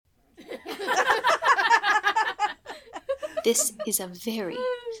This is a very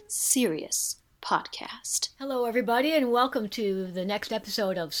serious podcast. Hello, everybody, and welcome to the next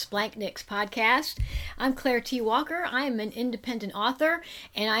episode of Splanknick's podcast. I'm Claire T. Walker. I am an independent author,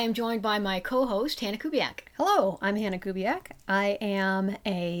 and I am joined by my co-host, Hannah Kubiak. Hello, I'm Hannah Kubiak. I am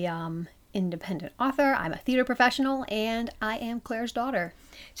a independent author. I'm a theater professional, and I am Claire's daughter.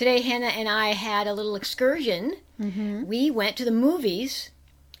 Today, Hannah and I had a little excursion. We went to the movies,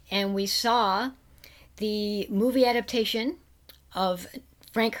 and we saw the movie adaptation of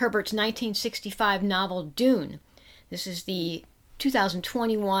Frank Herbert's 1965 novel Dune. This is the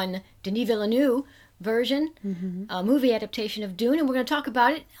 2021 Denis Villeneuve version, a movie adaptation of Dune, and we're going to talk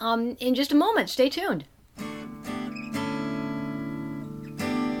about it in just a moment. Stay tuned.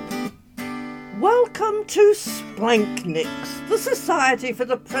 Welcome to Splanknick's, the Society for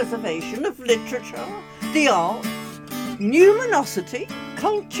the Preservation of Literature, the Arts, Numinosity,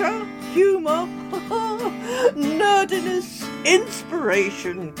 Culture, Humour, Nerdiness,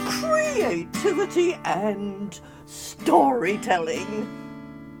 Inspiration, Creativity, and Storytelling.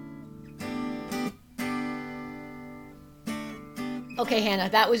 Okay, Hannah,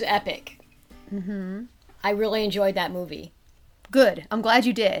 that was epic. I really enjoyed that movie. Good. I'm glad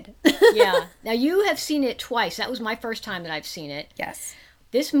you did. Yeah. Now, you have seen it twice. That was my first time that I've seen it. Yes.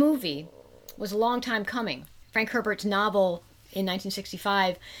 This movie was a long time coming. Frank Herbert's novel in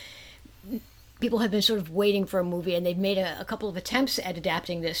 1965, people have been sort of waiting for a movie, and they've made a couple of attempts at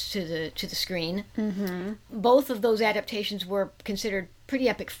adapting this to the screen. Both of those adaptations were considered pretty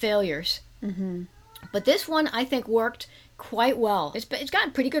epic failures. But this one, I think, worked quite well. It's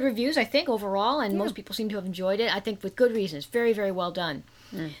gotten pretty good reviews, I think, overall, and most people seem to have enjoyed it, I think, with good reason. It's very, very well done.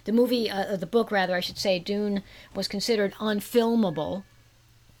 The movie, the book, rather, I should say, Dune, was considered unfilmable.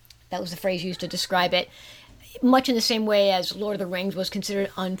 That was the phrase used to describe it. Much in the same way as Lord of the Rings was considered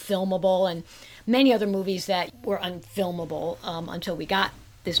unfilmable, and many other movies that were unfilmable until we got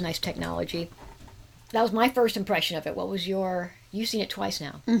this nice technology. That was my first impression of it. What was your... You've seen it twice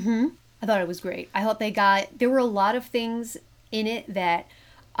now. I thought it was great. I thought there were a lot of things in it that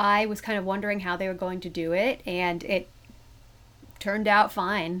I was kind of wondering how they were going to do it, and it turned out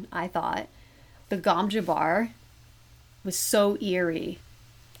fine, I thought. The Gom Jabbar was so eerie.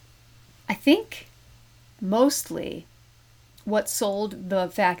 I think mostly what sold the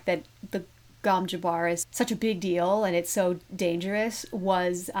fact that the Gom Jabbar is such a big deal and it's so dangerous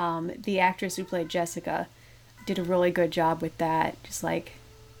was the actress who played Jessica did a really good job with that. Just like,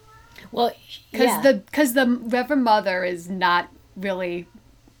 Well, because the Reverend Mother is not really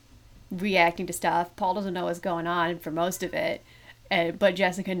reacting to stuff. Paul doesn't know what's going on for most of it, but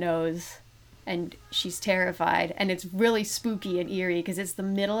Jessica knows, and she's terrified, and it's really spooky and eerie because it's the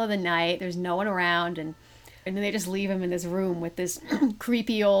middle of the night. There's no one around, and then they just leave him in this room with this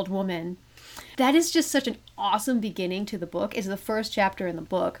creepy old woman. That is just such an awesome beginning to the book. It's the first chapter in the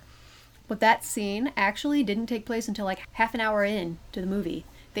book. But that scene actually didn't take place until like half an hour in to the movie.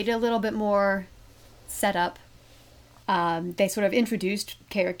 They did a little bit more setup. They sort of introduced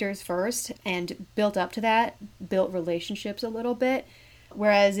characters first and built up to that, built relationships a little bit.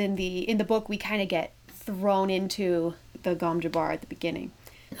 Whereas in the book, we kind of get thrown into the Gom Jabbar at the beginning.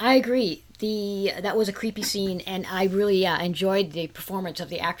 I agree. That was a creepy scene, and I really enjoyed the performance of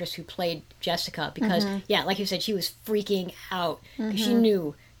the actress who played Jessica because, like you said, she was freaking out because she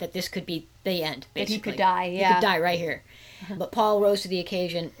knew that this could be the end, basically. That he could die, He could die right here. But Paul rose to the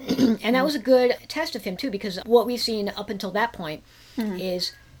occasion, and that was a good test of him, too, because what we've seen up until that point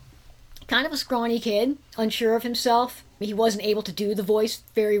is kind of a scrawny kid, unsure of himself. He wasn't able to do the voice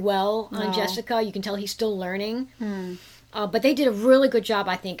very well on Jessica. You can tell he's still learning. But they did a really good job,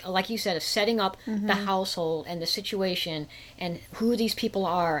 I think, like you said, of setting up the household and the situation and who these people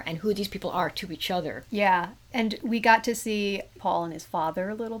are and who these people are to each other. Yeah, and we got to see Paul and his father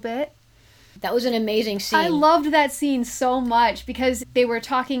a little bit. That was an amazing scene. I loved that scene so much because they were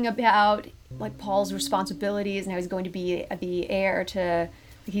talking about like Paul's responsibilities and how he's going to be the heir to...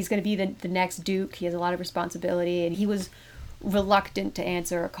 He's going to be the next Duke. He has a lot of responsibility, and he was reluctant to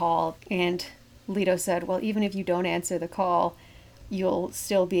answer a call. And Leto said, well, even if you don't answer the call, you'll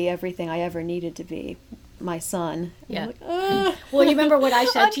still be everything I ever needed to be, my son. Yeah. Like, well, you remember what I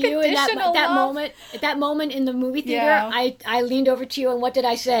said to you in that Unconditional moment? At that moment in the movie theater, Yeah. I leaned over to you, and what did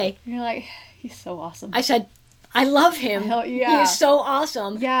I say? You're like, he's so awesome. I said, I love him. Hell, yeah. He is so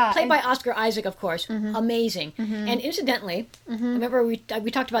awesome. Yeah, Played and- by Oscar Isaac, of course. Amazing. And incidentally, remember we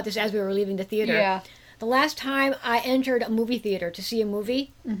talked about this as we were leaving the theater. Yeah. The last time I entered a movie theater to see a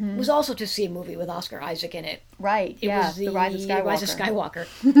movie was also to see a movie with Oscar Isaac in it. Right, It yeah, was the Rise of Skywalker. Rise of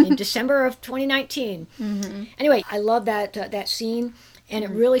Skywalker in December of 2019. Anyway, I love that scene, and it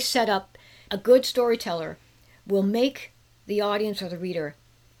really set up a good storyteller will make the audience or the reader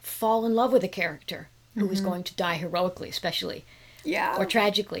fall in love with a character who is going to die heroically, especially, Yeah. or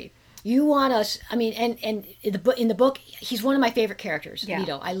tragically. You want us, I mean, and in the book, he's one of my favorite characters, Yeah.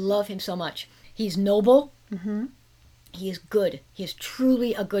 Leto. I love him so much. He's noble. Mm-hmm. He is good. He is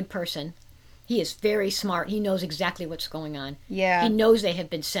truly a good person. He is very smart. He knows exactly what's going on. Yeah. He knows they have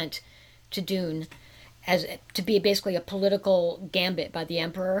been sent to Dune as to be basically a political gambit by the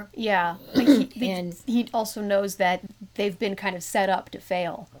Emperor. Yeah. And- he also knows that they've been kind of set up to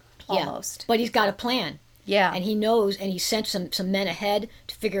fail, almost. Yeah. But he's got a plan. Yeah. And he knows, and he sent some men ahead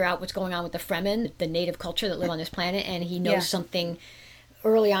to figure out what's going on with the Fremen, the native culture that live on this planet, and he knows Yeah. something.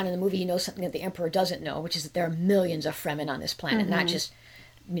 Early on in the movie, he knows something that the Emperor doesn't know, which is that there are millions of Fremen on this planet, not just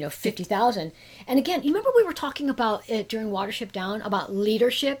 50,000. And again, you remember we were talking about it during Watership Down about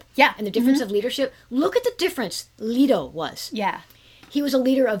leadership, Yeah. and the difference of leadership. Look at the difference Leto was. Yeah. He was a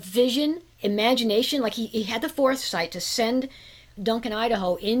leader of vision, imagination. Like he had the foresight to send Duncan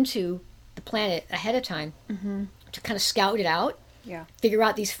Idaho into the planet ahead of time to kind of scout it out, Yeah. figure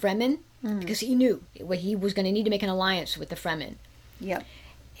out these Fremen, because he knew what he was going to need to make an alliance with the Fremen. Yep.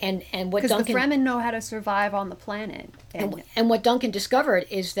 And what Because the Duncan Fremen know how to survive on the planet. and what Duncan discovered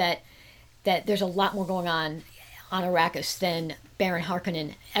is that there's a lot more going on Arrakis than Baron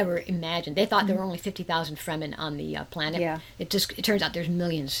Harkonnen ever imagined. They thought there were only 50,000 Fremen on the planet. Yeah. It turns out there's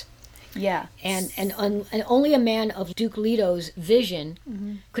millions. yeah. And only a man of Duke Leto's vision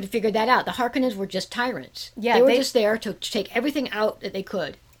could have figured that out. The Harkonnens were just tyrants. Yeah, they were they- just there to take everything out that they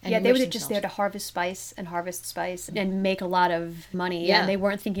could. And Yeah, they were enrich just themselves. there to harvest spice and make a lot of money. Yeah. And they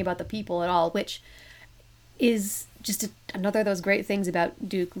weren't thinking about the people at all, which is just another of those great things about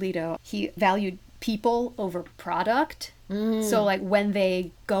Duke Leto. He valued people over product. So, like, when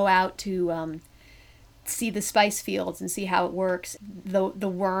they go out to see the spice fields and see how it works, the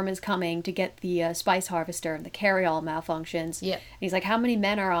worm is coming to get the spice harvester, and the carryall malfunctions. Yeah. And he's like, how many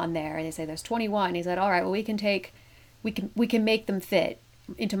men are on there? And they say, there's 21. He said, all right, well, we can make them fit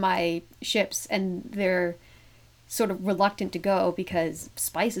into my ships, and they're sort of reluctant to go because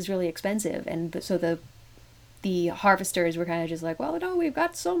spice is really expensive, and so the harvesters were kind of just like, well, no, we've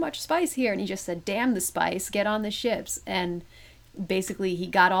got so much spice here, and he just said, damn the spice, get on the ships. And basically he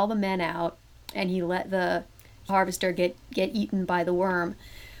got all the men out, and he let the harvester get eaten by the worm,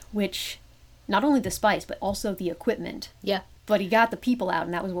 which not only the spice but also the equipment. Yeah. But he got the people out,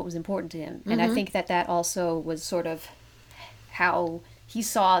 and that was what was important to him. And I think that also was sort of how he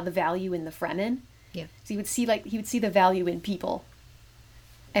saw the value in the Fremen. Yeah. So he would see the value in people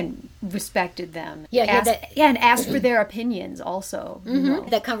and respected them. Yeah, he had Asked, and asked for their opinions also. you know.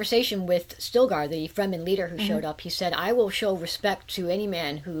 That conversation with Stilgar, the Fremen leader who showed up, he said, I will show respect to any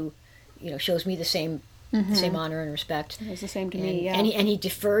man who, shows me the same honor and respect. It was the same to And, me, yeah. and he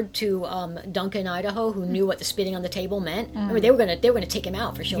deferred to Duncan Idaho, who knew what the spitting on the table meant. I mean, they were gonna take him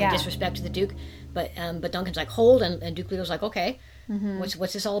out for showing Yeah. disrespect to the Duke, but Duncan's like, hold, and Duke Leto's like, okay,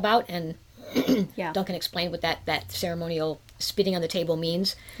 what's this all about? And Yeah. Duncan explained what that ceremonial spitting on the table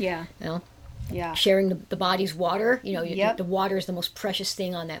means. Yeah. Yeah. Sharing the body's water. Yep. The water is the most precious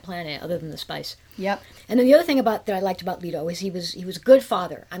thing on that planet, other than the spice. Yep. And then the other thing that I liked about Leto is he was a good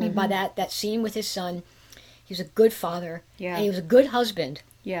father. I mean, by that scene with his son, he was a good father. Yeah. And he was a good husband.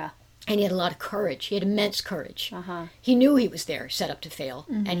 Yeah. And he had a lot of courage. He had immense courage. Uh-huh. He knew he was there, set up to fail.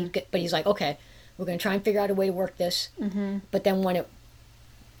 But he's like, okay, we're going to try and figure out a way to work this. But then when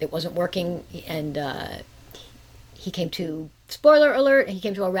it wasn't working, and he came to, spoiler alert, he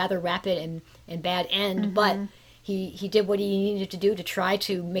came to a rather rapid and bad end. But he did what he needed to do to try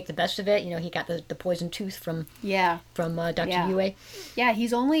to make the best of it. He got the poison tooth from Yeah. Dr. Yeah. Yue. Yeah,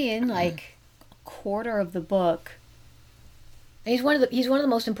 he's only in like a quarter of the book. And he's one of the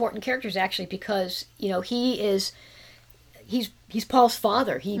most important characters, actually, because he's Paul's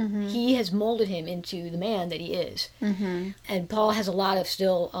father. He has molded him into the man that he is. And Paul has a lot of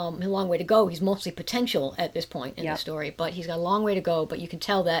still a long way to go. He's mostly potential at this point in the Yep. story, but he's got a long way to go. But you can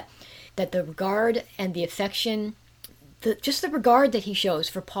tell that the regard and the affection, just the regard that he shows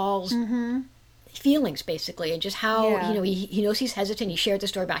for Paul's feelings, basically, and just how Yeah. he knows he's hesitant. He shared the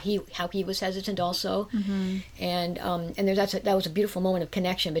story about how he was hesitant also, and that was a beautiful moment of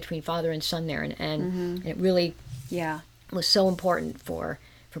connection between father and son there, and it really Yeah. was so important for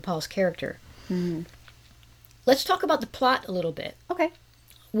Paul's character. Let's talk about the plot a little bit. Okay.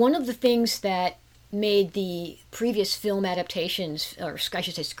 One of the things that made the previous film adaptations, or I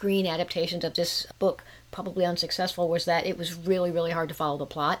should say screen adaptations of this book, probably unsuccessful, was that it was really, really hard to follow the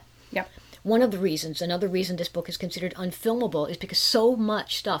plot. Yep. Another reason this book is considered unfilmable is because so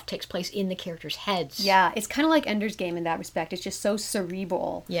much stuff takes place in the characters' heads. Yeah, it's kind of like Ender's Game in that respect. It's just so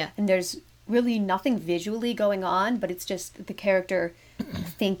cerebral. Yeah. And there's really nothing visually going on, but it's just the character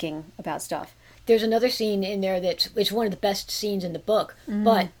thinking about stuff. There's another scene in there it's one of the best scenes in the book,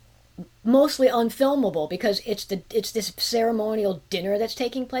 but mostly unfilmable because it's this ceremonial dinner that's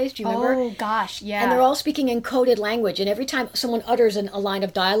taking place. Do you remember? Oh gosh, yeah. And they're all speaking in coded language, and every time someone utters a line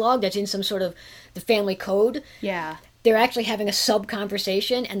of dialogue that's in some sort of the family code, yeah. they're actually having a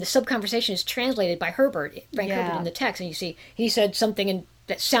sub-conversation, and the sub-conversation is translated by Frank Yeah. Herbert in the text, and you see he said something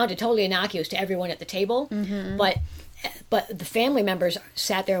that sounded totally innocuous to everyone at the table, but the family members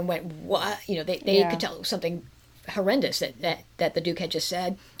sat there and went, what? You know, they Yeah. could tell something horrendous that the Duke had just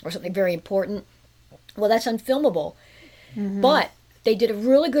said, or something very important. Well, that's unfilmable. But they did a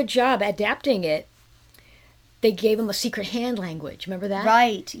really good job adapting it. They gave him a secret hand language. Remember that?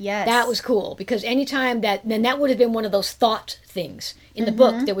 Right, yes. That was cool because anytime that would have been one of those thought things in the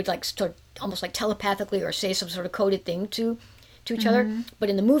book. They would like sort almost like telepathically or say some sort of coded thing to each other. But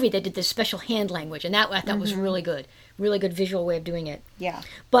in the movie, they did this special hand language, and that I thought was really good visual way of doing it. Yeah.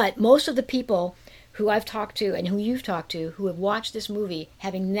 But most of the people who I've talked to and who you've talked to who have watched this movie,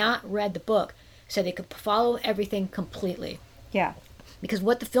 having not read the book, said they could follow everything completely. Yeah. Because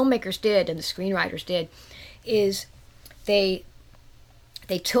what the filmmakers did and the screenwriters did is they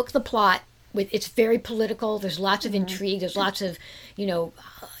took the plot it's very political. There's lots of intrigue. There's lots of,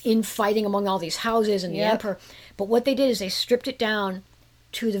 infighting among all these houses and the emperor. But what they did is they stripped it down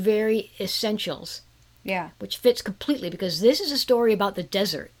to the very essentials. Yeah. Which fits completely because this is a story about the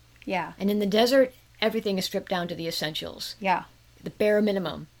desert. Yeah. And in the desert, everything is stripped down to the essentials. Yeah. The bare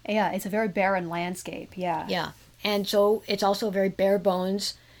minimum. Yeah, it's a very barren landscape. Yeah. Yeah. And so it's also a very bare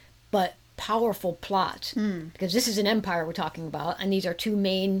bones, but powerful plot. Because this is an empire we're talking about, and these are two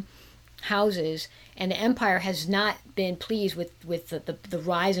main houses, and the empire has not been pleased with the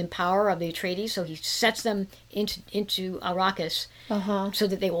rise in power of the Atreides, so he sets them into Arrakis so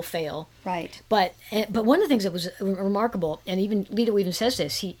that they will fail. Right. But one of the things that was remarkable, and even Leto even says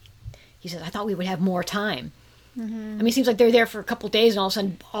this, he says, I thought we would have more time. I mean, it seems like they're there for a couple of days, and all of a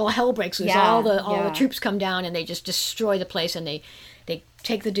sudden, all hell breaks loose. Yeah, All the troops come down, and they just destroy the place, and they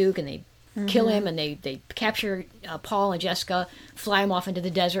take the Duke, and they kill him, and they capture Paul and Jessica, fly them off into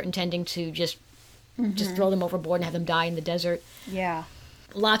the desert, intending to just throw them overboard and have them die in the desert. Yeah.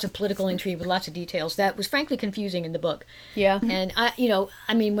 Lots of political intrigue with lots of details. That was frankly confusing in the book. Yeah. And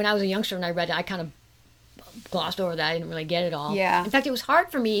when I was a youngster and I read it, I kind of glossed over that. I didn't really get it all. Yeah. In fact, it was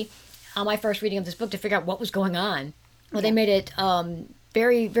hard for me on my first reading of this book to figure out what was going on. Well, they made it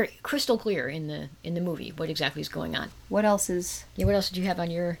very, very crystal clear in the movie what exactly is going on. What else is... Yeah, what else did you have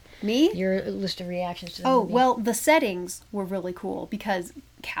on your list of reactions to the movie? Well, the settings were really cool because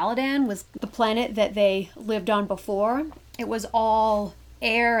Caladan was the planet that they lived on before. It was all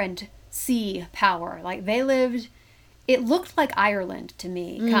air and sea power. Like they lived... It looked like Ireland to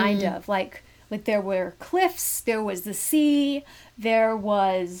me, kind of. Like there were cliffs, there was the sea, there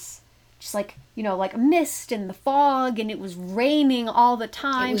was just like a mist and the fog, and it was raining all the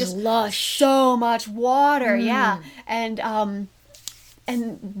time. It was just lush. So much water, yeah. And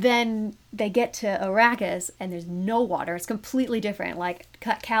then they get to Arrakis, and there's no water. It's completely different. Like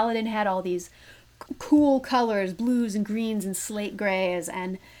Caladan had all these cool colors, blues and greens and slate grays,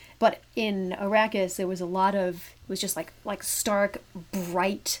 but in Arrakis there was it was just like stark,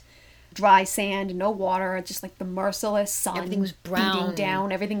 bright, dry sand, no water, just like the merciless sun. Everything was brown. Beating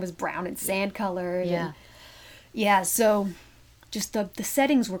down. Everything was brown and sand colored. Yeah. So just the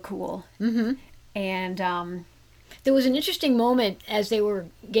settings were cool. Mm-hmm. And there was an interesting moment as they were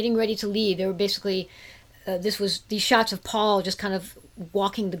getting ready to leave. They were basically, these shots of Paul just kind of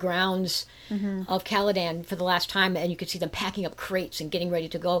walking the grounds of Caladan for the last time, and you could see them packing up crates and getting ready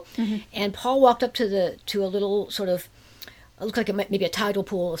to go. And Paul walked up to a little sort of, it looked like maybe a tidal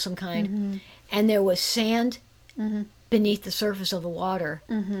pool of some kind, and there was sand beneath the surface of the water,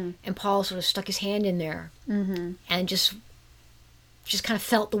 and Paul sort of stuck his hand in there and just kind of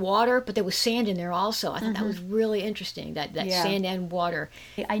felt the water, but there was sand in there also. I thought that was really interesting, that sand and water.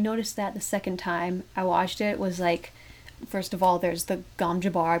 I noticed that the second time I watched it was like, first of all, there's the Gom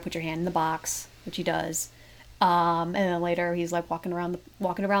Jabbar, put your hand in the box, which he does. And then later he's like walking around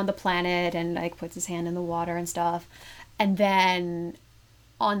the planet and like puts his hand in the water and stuff. And then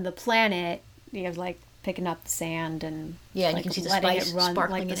on the planet, he was like picking up the sand and and like, you can see the letting spice it run,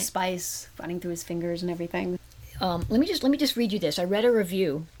 sparkling like the in it. spice running through his fingers and everything. Let me just read you this. I read a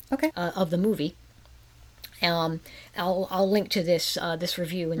review of the movie. I'll link to this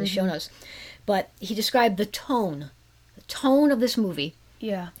review in the show notes. But he described the tone of this movie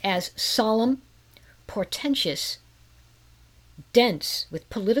as solemn, portentous, dense with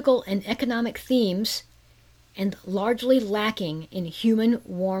political and economic themes, and largely lacking in human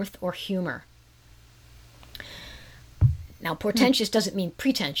warmth or humor. Now, portentous doesn't mean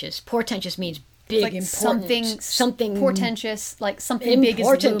pretentious. Portentous means big, Like important, something portentous, like something big is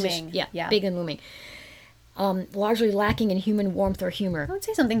important looming. Yeah, big and looming. Largely lacking in human warmth or humor. I would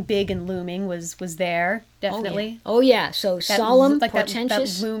say something big and looming was there, definitely. Oh yeah. So solemn, like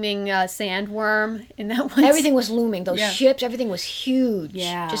portentous. that looming sandworm in that one. Everything was looming. Those Yeah. ships, everything was huge.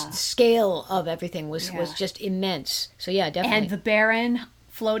 Yeah. Just the scale of everything was Yeah. just immense. So yeah, definitely. And the Baron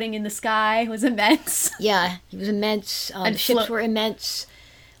floating in the sky was immense. Yeah, it was immense. And The ships flo- were immense.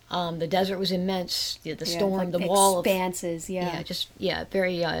 The desert was immense. The storm, like the wall of expanses.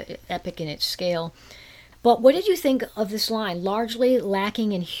 very epic in its scale. But what did you think of this line? Largely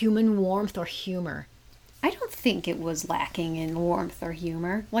lacking in human warmth or humor. I don't think it was lacking in warmth or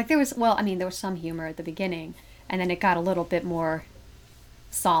humor. Like there was some humor at the beginning, and then it got a little bit more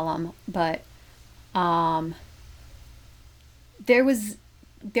solemn. But there was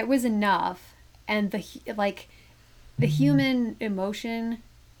enough, and the human emotion.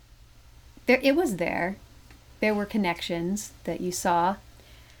 It was there. There were connections that you saw.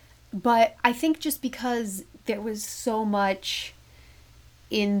 But I think just because there was so much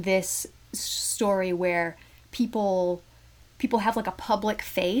in this story where people have like a public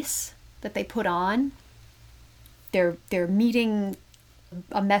face that they put on. They're meeting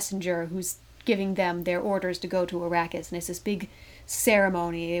a messenger who's giving them their orders to go to Arrakis, and it's this big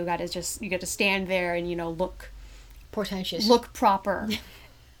ceremony. You got to stand there and look Portentous. look proper.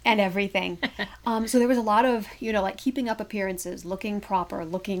 And everything. So there was a lot of, like keeping up appearances, looking proper,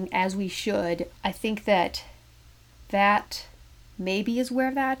 looking as we should. I think that maybe is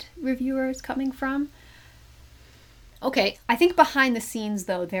where that reviewer is coming from. Okay. I think behind the scenes,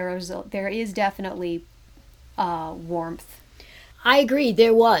 though, there is definitely warmth. I agree,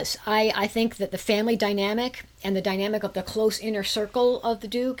 there was. I think that the family dynamic and the dynamic of the close inner circle of the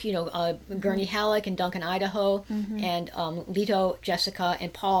Duke, Gurney Halleck and Duncan Idaho and Leto, Jessica,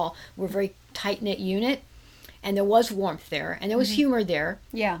 and Paul were a very tight-knit unit. And there was warmth there, and there was humor there.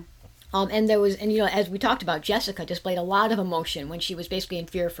 Yeah. And there was, as we talked about, Jessica displayed a lot of emotion when she was basically in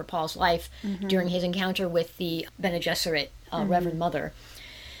fear for Paul's life during his encounter with the Bene Gesserit Reverend Mother.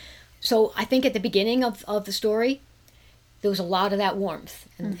 So I think at the beginning of the story, there was a lot of that warmth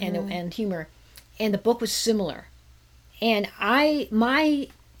and humor, and the book was similar. And my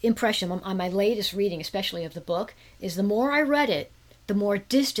impression on my latest reading, especially of the book, is the more I read it, the more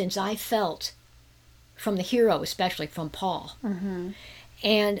distance I felt from the hero, especially from Paul.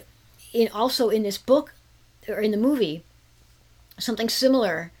 And also in this book, or in the movie, something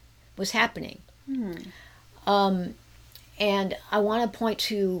similar was happening. And I want to point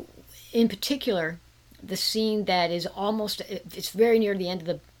to, in particular, the scene that is it's very near the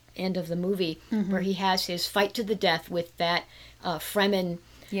end of the movie, where he has his fight to the death with that Fremen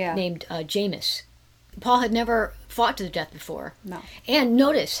named Jamis. Paul had never fought to the death before. No. And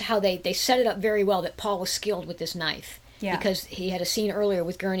notice how they set it up very well that Paul was skilled with this knife. Yeah. Because he had a scene earlier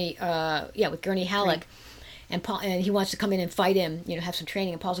with Gurney Halleck, and Paul, and he wants to come in and fight him, have some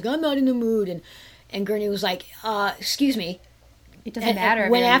training, and Paul's like, I'm not in the mood, and Gurney was like, excuse me. It doesn't matter.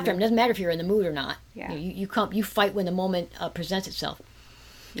 Went after him. Doesn't matter if you're in the mood or not. Yeah. You fight when the moment presents itself.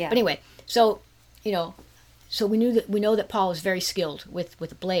 Yeah. But anyway, so so we know that Paul is very skilled with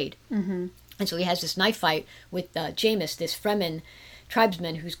a blade, and so he has this knife fight with Jamis, this Fremen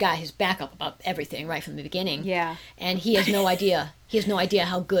tribesman who's got his back up about everything right from the beginning. Yeah. And he has no idea. He has no idea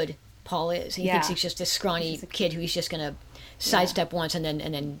how good Paul is. He Yeah. thinks he's just this scrawny kid who he's just gonna sidestep once and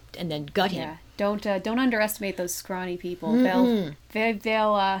then gut him. Yeah. Don't underestimate those scrawny people. They'll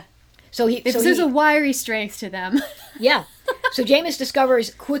So there's a wiry strength to them. Yeah. So Jamis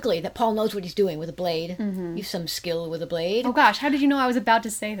discovers quickly that Paul knows what he's doing with a blade. He's some skill with a blade. Oh gosh, how did you know I was about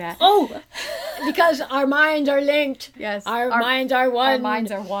to say that? Oh, because our minds are linked. Yes. Our minds are one. Our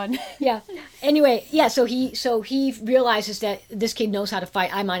minds are one. Yeah. Anyway, yeah, so he realizes that this kid knows how to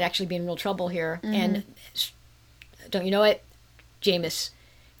fight. I might actually be in real trouble here. And don't you know it? Jamis,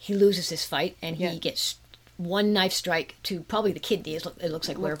 he loses this fight, and he gets one knife strike to probably the kidney. It looks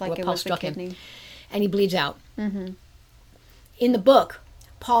like where Paul struck him. And he bleeds out. In the book,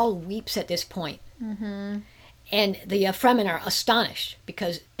 Paul weeps at this point. And the Fremen are astonished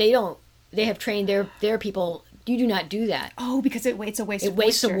because they have trained their people. You do not do that. Oh, because it's a waste of It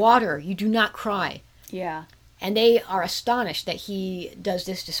wastes the moisture. water. You do not cry. Yeah. And they are astonished that he does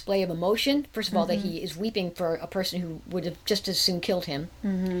this display of emotion. First of all, that he is weeping for a person who would have just as soon killed him.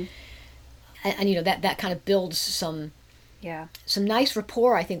 And that kind of builds some nice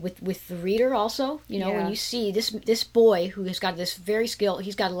rapport, I think, with the reader also. When you see this boy who has got this very skill,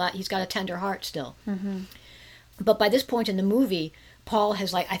 he's got a tender heart still. But by this point in the movie, Paul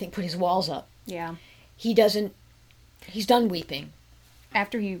has, like, I think, put his walls up. Yeah. He's done weeping.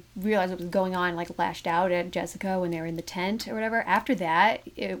 After he realized what was going on, like, lashed out at Jessica when they were in the tent or whatever, after that,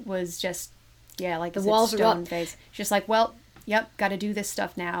 it was just, yeah, like The walls are stone up. face. Just like, well, yep, got to do this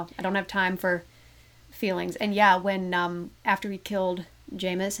stuff now. I don't have time for feelings. And yeah, when, after he killed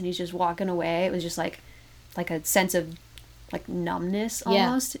Jameis and he's just walking away, it was just like a sense of, like, numbness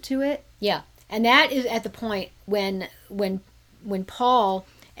almost to it. Yeah. And that is at the point when Paul,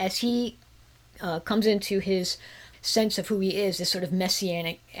 as he comes into his sense of who he is, this sort of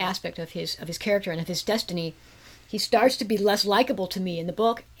messianic aspect of his character and of his destiny, he starts to be less likable to me in the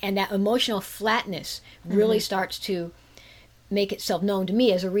book, and that emotional flatness really starts to make itself known to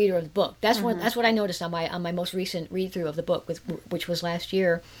me as a reader of the book. That's what I noticed on my most recent read through of the book, which was last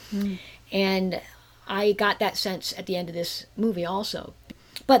year, and I got that sense at the end of this movie also.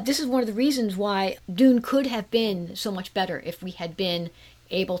 But this is one of the reasons why Dune could have been so much better if Paul had been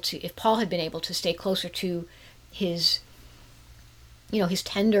able to stay closer to his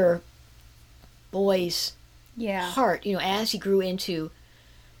tender boy's heart, as he grew into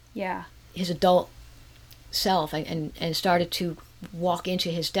his adult self and started to walk into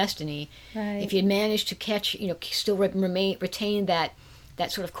his destiny. Right. If he had managed to catch, still retain that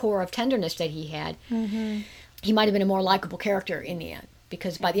sort of core of tenderness that he had, he might have been a more likable character in the end.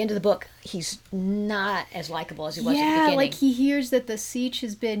 Because by the end of the book, he's not as likable as he was at the beginning. Like he hears that the Siege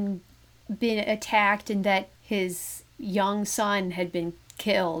has been attacked and that his young son had been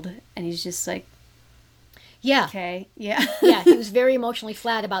killed, and he's just like, yeah, okay, yeah, yeah. He was very emotionally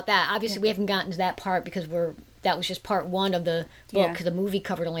flat about that. Obviously, we haven't gotten to that part because that was just part one of the book. The movie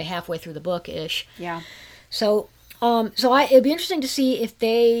covered only halfway through the book ish. Yeah. So it'd be interesting to see if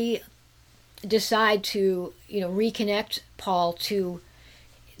they decide to reconnect Paul to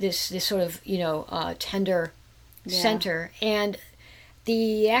this sort of tender center, and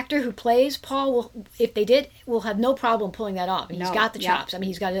the actor who plays Paul will have no problem pulling that off. He's got the chops. I mean,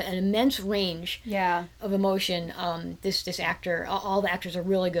 he's got an immense range of emotion. This actor, all the actors are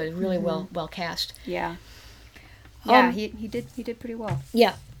really good, really well cast. Yeah. He did pretty well.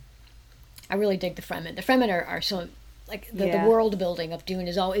 Yeah, I really dig the Fremen. The Fremen are so, like, the world building of Dune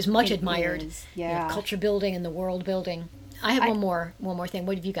is much admired. Yeah. Culture building and the world building. I have one more thing.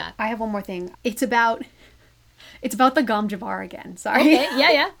 What have you got? I have one more thing. It's about the Gom Jabbar again. Sorry. Okay.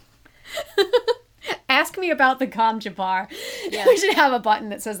 Yeah. Ask me about the Gom Jabbar. Yeah. We should have a button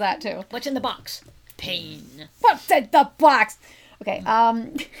that says that too. What's in the box? Pain. What's in the box? Okay.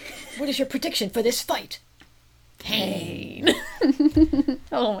 What is your prediction for this fight? Pain.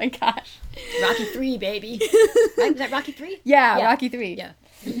 Oh my gosh. Rocky 3, baby. Right? Was that Rocky 3? Yeah, Rocky 3. Yeah.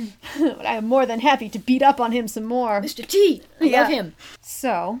 But I am more than happy to beat up on him some more. Mr. T. I love him.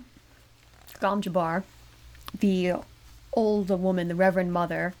 So, Gom Jabbar, the old woman, the Reverend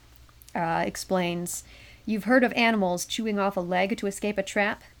Mother, explains, "You've heard of animals chewing off a leg to escape a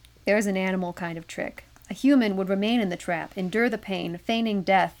trap? There's an animal kind of trick. A human would remain in the trap, endure the pain, feigning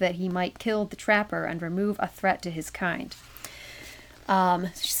death that he might kill the trapper and remove a threat to his kind."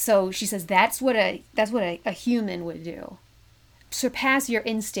 So she says that's what a human would do. Surpass your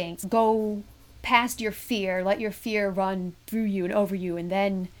instincts, go past your fear, let your fear run through you and over you, and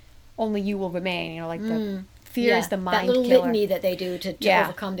then only you will remain. The fear is the mind killer. That little killer. litany that they do to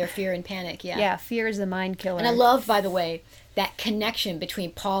overcome their fear and panic. Yeah. Yeah, fear is the mind killer. And I love, by the way, that connection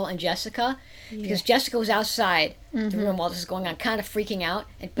between Paul and Jessica, because Jessica was outside the room while this is going on, kind of freaking out,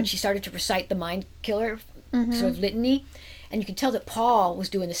 but she started to recite the mind killer sort of litany, and you can tell that Paul was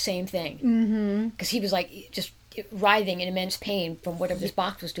doing the same thing, because he was like just writhing in immense pain from whatever this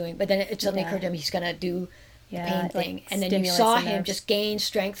box was doing, but then it suddenly occurred to him he's going to do the pain thing, and then you saw him just gain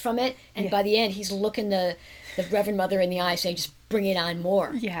strength from it, and by the end he's looking the Reverend Mother in the eye saying, just bring it on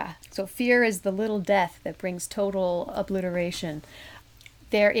more. Yeah, so fear is the little death that brings total obliteration.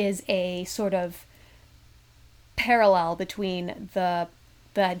 There is a sort of parallel between the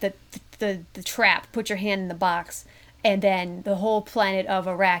trap, put your hand in the box, and then the whole planet of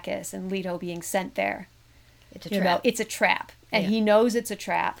Arrakis and Leto being sent there. It's a trap. It's a trap. And he knows it's a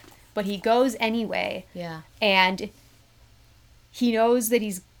trap, but he goes anyway. Yeah. And he knows that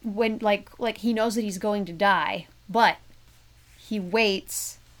he knows that he's going to die, but he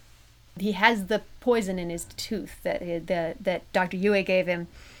waits. He has the poison in his tooth that Dr. Yue gave him.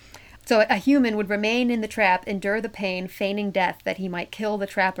 So a human would remain in the trap, endure the pain, feigning death that he might kill the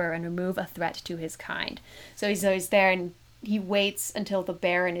trapper and remove a threat to his kind. So he's there and he waits until the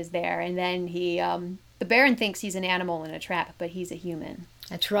Baron is there, and then the Baron thinks he's an animal in a trap, but he's a human.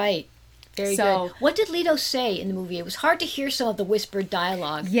 That's right. Very So- good. What did Leto say in the movie? It was hard to hear some of the whispered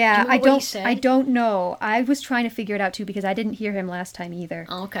dialogue. Yeah, Do you remember what he said? I don't know. I was trying to figure it out too because I didn't hear him last time either.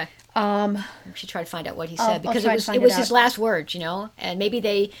 Oh, okay. Um, We should try to find out what he I'll said because try to it find was it his out. last words, and maybe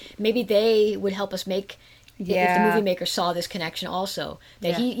they would help us make. If the Yeah. movie maker saw this connection also,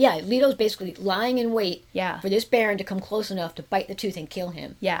 that Yeah. Leto's basically lying in wait Yeah. for this Baron to come close enough to bite the tooth and kill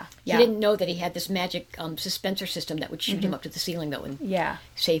him. yeah, He didn't know that he had this magic suspensor system that would shoot him up to the ceiling, though, and Yeah.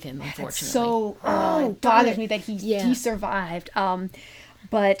 save him, unfortunately. So darn bothers it. me that he Yeah. survived.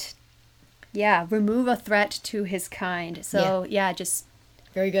 But yeah, remove a threat to his kind. So yeah, just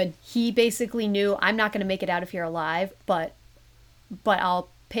Very good. he basically knew I'm not going to make it out of here alive, but I'll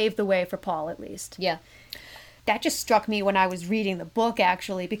pave the way for Paul at least. Yeah. That just struck me when I was reading the book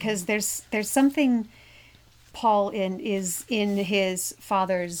actually, because there's something Paul is in his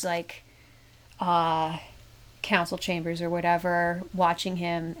father's like council chambers or whatever, watching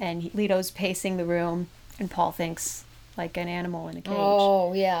him, and Leto's pacing the room, and Paul thinks like an animal in a cage.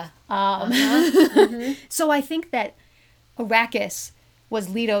 Oh, yeah. So I think that Arrakis was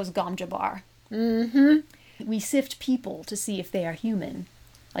Leto's Gom Jabbar. Mm-hmm. We sift people to see if they are human,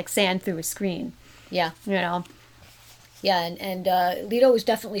 like sand through a screen. Yeah. You know. Yeah, and Leto was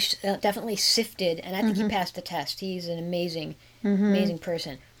definitely sifted, and I think he passed the test. He's an amazing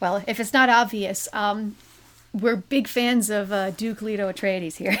person. Well, if it's not obvious, we're big fans of Duke Leto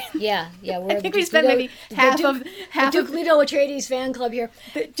Atreides here. Yeah, we're I think we spent maybe half the Duke Leto Atreides fan club here.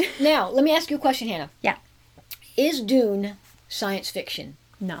 Now, let me ask you a question, Hannah. Yeah. Is Dune science fiction?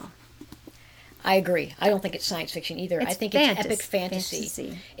 No. I agree. I don't think it's science fiction either. I It's think it's epic fantasy.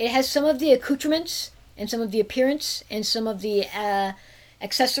 fantasy. It has some of the accoutrements and some of the appearance and some of the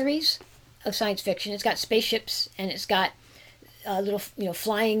accessories of science fiction. It's got spaceships and it's got little,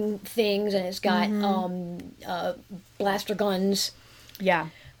 flying things, and it's got blaster guns. Yeah.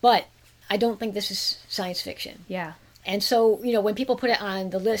 But I don't think this is science fiction. Yeah. And so, when people put it on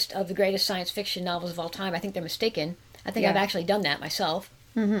the list of the greatest science fiction novels of all time, I think they're mistaken. I think I've Yeah. actually done that myself.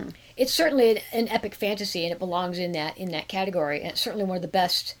 Mm-hmm. It's certainly an epic fantasy, and it belongs in that category. And it's certainly one of the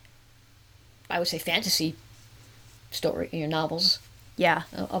best, I would say, fantasy story novels Yeah.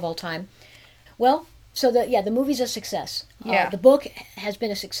 of all time. Well, so the movie's a success. Yeah. The book has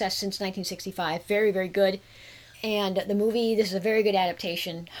been a success since 1965. Very, very good. And the movie, this is a very good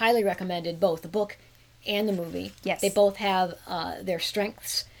adaptation. Highly recommended, both the book and the movie. Yes. They both have their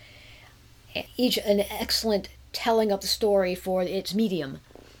strengths. Each an excellent telling of the story for its medium.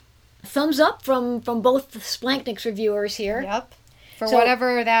 Thumbs up from both the Splankniks reviewers here. Yep. For So-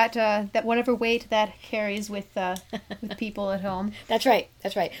 whatever that whatever weight that carries with people at home. That's right.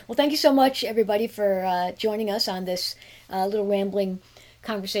 Well, thank you so much, everybody, for joining us on this little rambling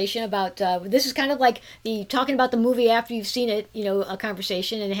conversation about. This is kind of like the talking about the movie after you've seen it, a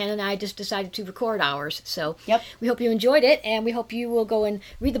conversation. And Hannah and I just decided to record ours. So Yep. we hope you enjoyed it, and we hope you will go and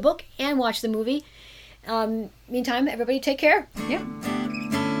read the book and watch the movie. Meantime, everybody, take care. Yep.